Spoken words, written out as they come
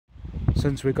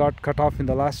Since we got cut off in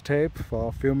the last tape for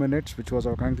a few minutes, which was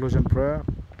our conclusion prayer,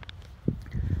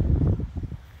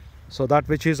 so that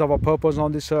which is our purpose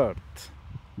on this earth,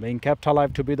 being kept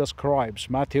alive to be the scribes,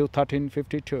 Matthew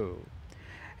 13:52,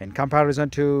 in comparison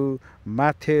to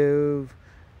Matthew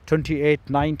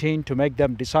 28:19, to make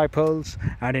them disciples,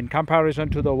 and in comparison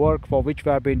to the work for which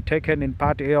we have been taken in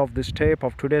part A of this tape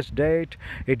of today's date,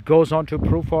 it goes on to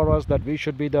prove for us that we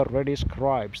should be the ready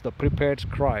scribes, the prepared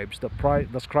scribes,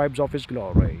 the scribes of His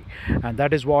glory. And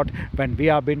that is what, when we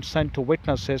have been sent to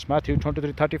witness, says Matthew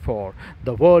 23:34,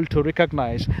 the world to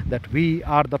recognize that we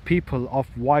are the people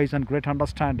of wise and great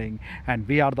understanding, and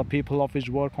we are the people of His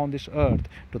work on this earth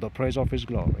to the praise of His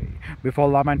glory. Before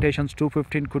Lamentations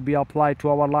 2:15 could be applied to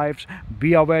our lives,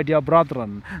 be aware, dear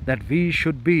brethren, that we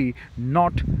should be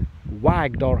not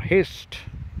wagged or hissed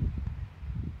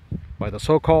by the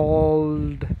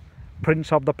so-called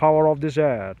prince of the power of this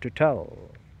air to tell,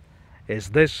 is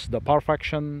this the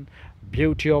perfection,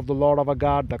 beauty of the Lord our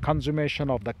God, the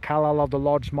consummation of the kalal of the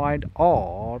Lord's mind,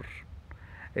 or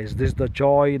is this the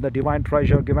joy in the divine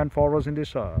treasure given for us in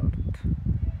this earth?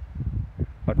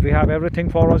 But we have everything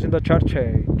for us in the church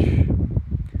age,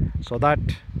 so that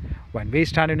when we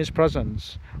stand in His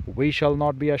presence, we shall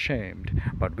not be ashamed,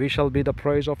 but we shall be the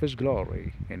praise of His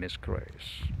glory in His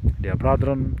grace. Dear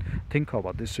brethren, think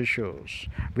about these issues.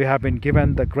 We have been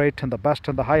given the great and the best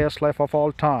and the highest life of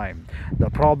all time. The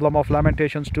problem of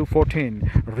Lamentations 2:14,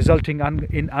 resulting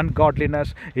in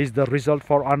ungodliness, is the result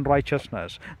for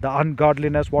unrighteousness. The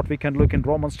ungodliness, what we can look in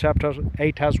Romans chapter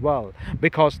 8 as well,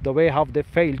 because the way how they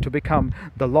failed to become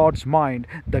the Lord's mind,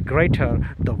 the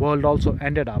greater the world also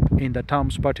ended up in the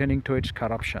terms pertaining to its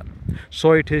corruption.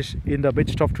 So it is in the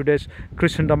midst of today's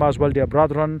Christendom as well, dear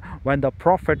brethren, when the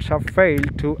prophets have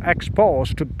failed to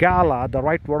expose, to gala the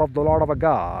right word of the Lord our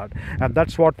God, and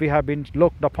that's what we have been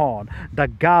looked upon, the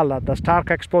gala, the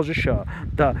stark exposition,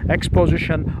 the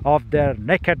exposition of their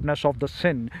nakedness of the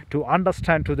sin to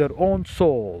understand to their own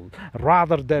soul,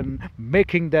 rather than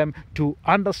making them to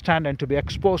understand and to be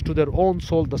exposed to their own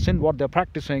soul the sin what they're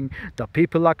practicing. The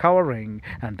people are cowering,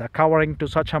 and they're cowering to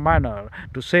such a manner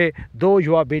to say, though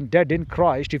you have been dead in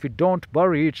Christ, if you don't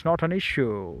bury, it's not an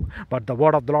issue. But the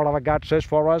word of the Lord our God says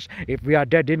for us, if we are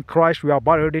dead in Christ, we are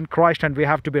buried in Christ, and we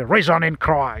have to be risen in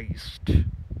Christ.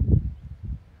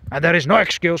 And there is no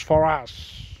excuse for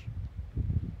us.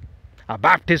 A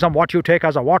baptism, what you take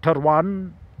as a water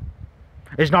one,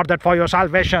 is not that for your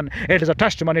salvation. It is a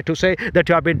testimony to say that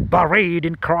you have been buried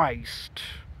in Christ.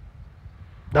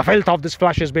 The filth of this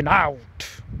flesh has been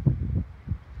out,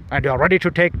 and you are ready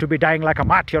to be dying like a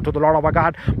martyr to the Lord our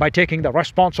God by taking the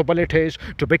responsibilities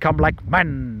to become like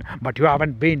men. But you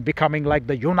haven't been becoming like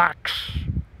the eunuchs,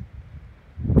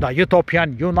 the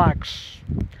Ethiopian eunuchs.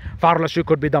 Far less you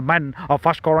could be the men of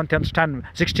 1 Corinthians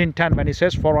 16:10, when he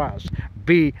says for us,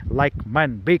 be like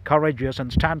men, be courageous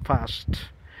and stand fast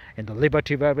in the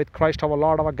liberty wherewith Christ our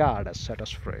Lord our God has set us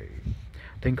free.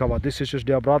 Think about these issues,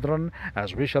 dear brethren,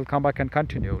 as we shall come back and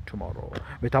continue tomorrow.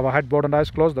 With our head bowed and eyes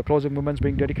closed, the closing moments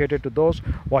being dedicated to those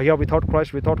who are here without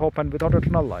Christ, without hope, and without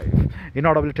eternal life.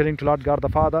 Inaudibly telling to Lord God the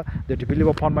Father that you believe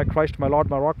upon my Christ, my Lord,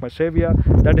 my rock, my Savior.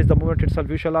 That is the moment itself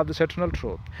you shall have this eternal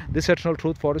truth. This eternal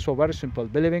truth for us is very simple.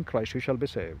 Believing Christ, you shall be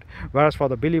saved. Whereas for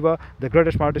the believer, the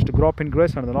greatest merit is to grow up in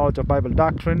grace and the knowledge of Bible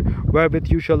doctrine, wherewith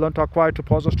you shall learn to acquire to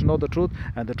possess to know the truth,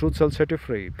 and the truth shall set you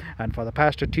free. And for the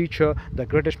pastor teacher, the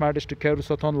greatest merit is to carry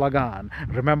Satan Lagan.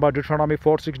 Remember Deuteronomy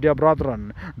 4:6, dear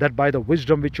brethren, that by the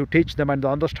wisdom which you teach them and the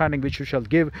understanding which you shall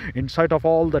give in sight of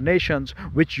all the nations,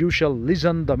 which you shall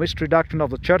listen the mystery doctrine of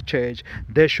the church age,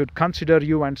 they should consider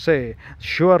you and say,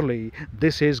 surely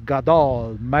this is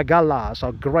Gadol, Megalas,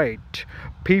 a great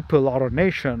people or a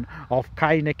nation of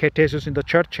Kainaketesis in the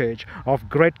church age, of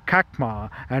great Kakma,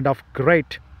 and of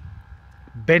great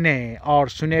Bene or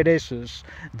Sunedesis,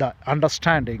 the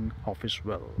understanding of His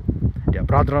will. Dear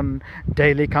brethren,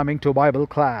 daily coming to Bible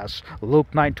class,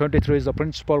 Luke 9:23 is the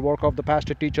principal work of the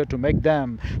pastor teacher to make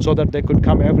them so that they could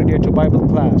come every day to Bible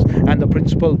class. And the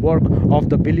principal work of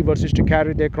the believers is to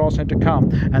carry their cross and to come.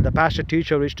 And the pastor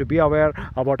teacher is to be aware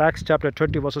about Acts chapter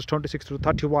 20 verses 26 through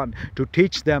 31, to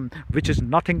teach them, which is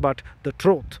nothing but the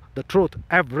truth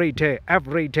every day,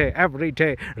 every day, every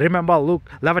day. Remember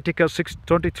Leviticus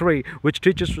 6:23, which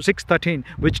teaches 6:13,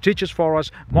 which teaches for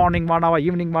us morning 1 hour,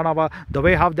 evening 1 hour, the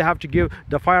way how they have to give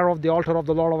the fire of the altar of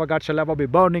the Lord our God shall ever be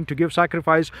burning to give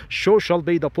sacrifice. So shall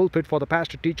be the pulpit for the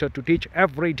pastor teacher to teach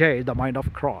every day the mind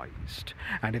of Christ.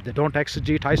 And if they don't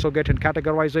exegete, isolate and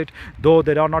categorize it, though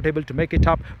they are not able to make it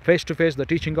up face to face the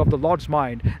teaching of the Lord's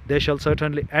mind, they shall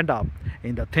certainly end up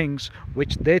in the things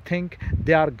which they think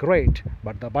they are great,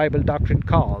 but the Bible Bible doctrine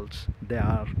calls, they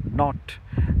are not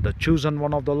the chosen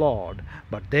one of the Lord,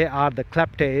 but they are the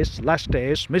kleptes,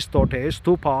 lestes, mistotes,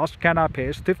 thupas,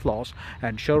 canapes, tiflos,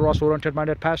 and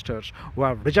shoros-oriented-minded pastors who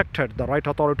have rejected the right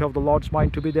authority of the Lord's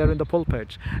mind to be there in the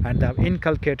pulpits, and they have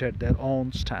inculcated their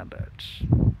own standards.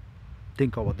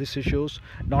 Think over these issues,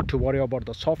 not to worry about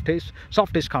the softies.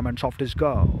 Softies come and softies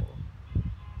go.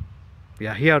 We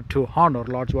are here to honor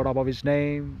Lord's word above his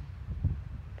name,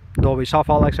 though we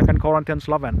suffer like 2 Corinthians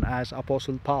 11 as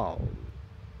Apostle Paul.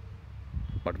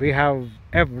 But we have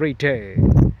every day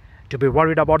to be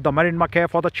worried about the merin care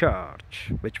for the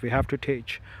church, which we have to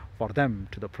teach for them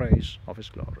to the praise of his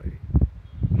glory.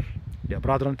 Dear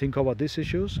brethren, think over these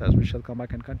issues as we shall come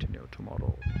back and continue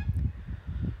tomorrow.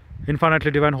 Infinitely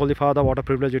divine Holy Father, what a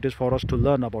privilege it is for us to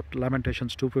learn about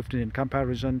Lamentations 2:15 in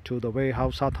comparison to the way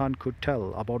how Satan could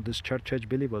tell about these church age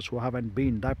believers who haven't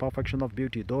been thy perfection of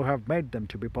beauty, though have made them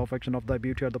to be perfection of thy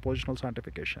beauty at the positional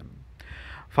sanctification.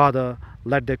 Father,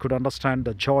 let they could understand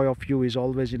the joy of you is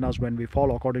always in us when we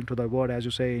follow according to thy word, as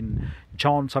you say in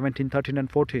John 17:13 and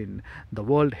 14. The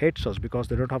world hates us because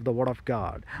they don't have the word of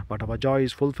God, but our joy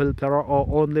is fulfilled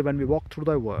only when we walk through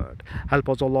thy word. Help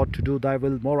us, O Lord, to do thy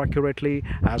will more accurately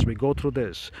as we go through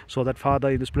this, so that, Father,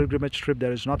 in this pilgrimage trip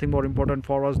there is nothing more important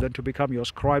for us than to become your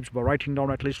scribes by writing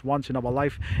down at least once in our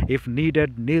life, if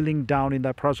needed, kneeling down in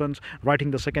thy presence,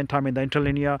 writing the second time in the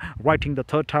interlinear, writing the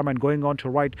third time, and going on to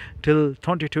write till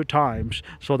 22 times,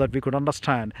 so that we could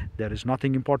understand there is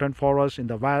nothing important for us in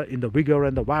the vigor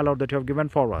and the valor that you have given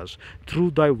for us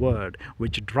through thy word,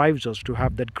 which drives us to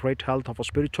have that great health of a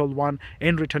spiritual one,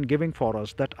 in return giving for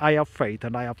us that eye of faith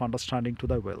and eye of understanding to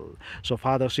thy will. So,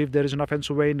 Father, see if there is an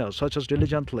offensive way in us, search us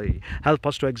diligently, help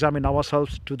us to examine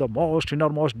ourselves to the most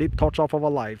innermost deep thoughts of our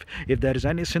life. If there is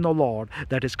any sin, O Lord,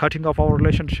 that is cutting off our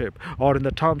relationship, or in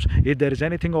the terms, if there is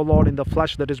anything, O Lord, in the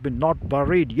flesh that has been not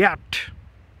buried yet,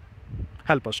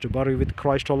 help us to bury with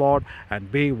Christ, O Lord,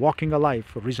 and be walking a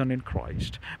life risen in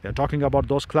Christ. We are talking about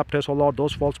those kleptes, O Lord,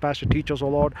 those false pastor teachers, O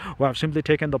Lord, who have simply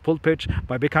taken the pulpits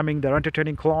by becoming their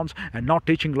entertaining clowns and not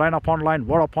teaching line upon line,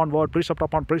 word upon word, precept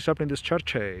upon precept in this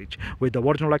church age, with the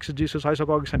original exegesis,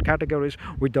 isagogics, and categories,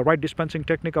 with the right dispensing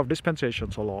technique of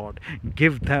dispensations, O Lord.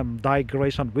 Give them thy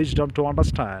grace and wisdom to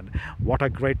understand what a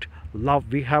great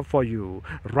love we have for you,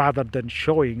 rather than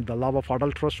showing the love of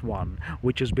adulterous one,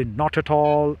 which has been not at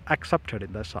all accepted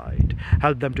in their sight.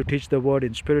 Help them to teach the word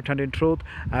in spirit and in truth,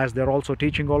 as they're also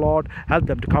teaching, O Lord. Help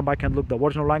them to come back and look the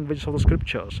original language of the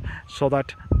scriptures, so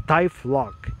that thy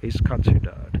flock is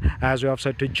considered. As you have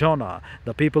said to Jonah,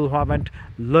 the people who haven't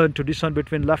learned to discern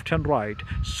between left and right,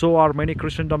 so are many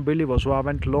Christendom believers who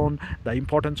haven't learned the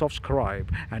importance of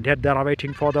scribe, and yet they are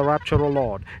waiting for the rapture, O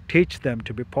Lord. Teach them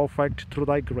to be perfect through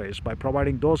thy grace, by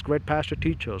providing those great pastor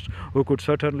teachers who could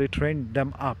certainly train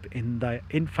them up in thy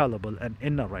infallible and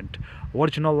inerrant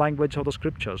original language of the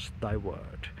scriptures, thy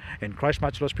word. In Christ's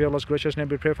matchless, peerless, gracious name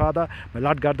we pray, Father. May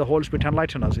Lord God the Holy Spirit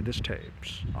enlighten us in these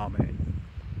tapes. Amen.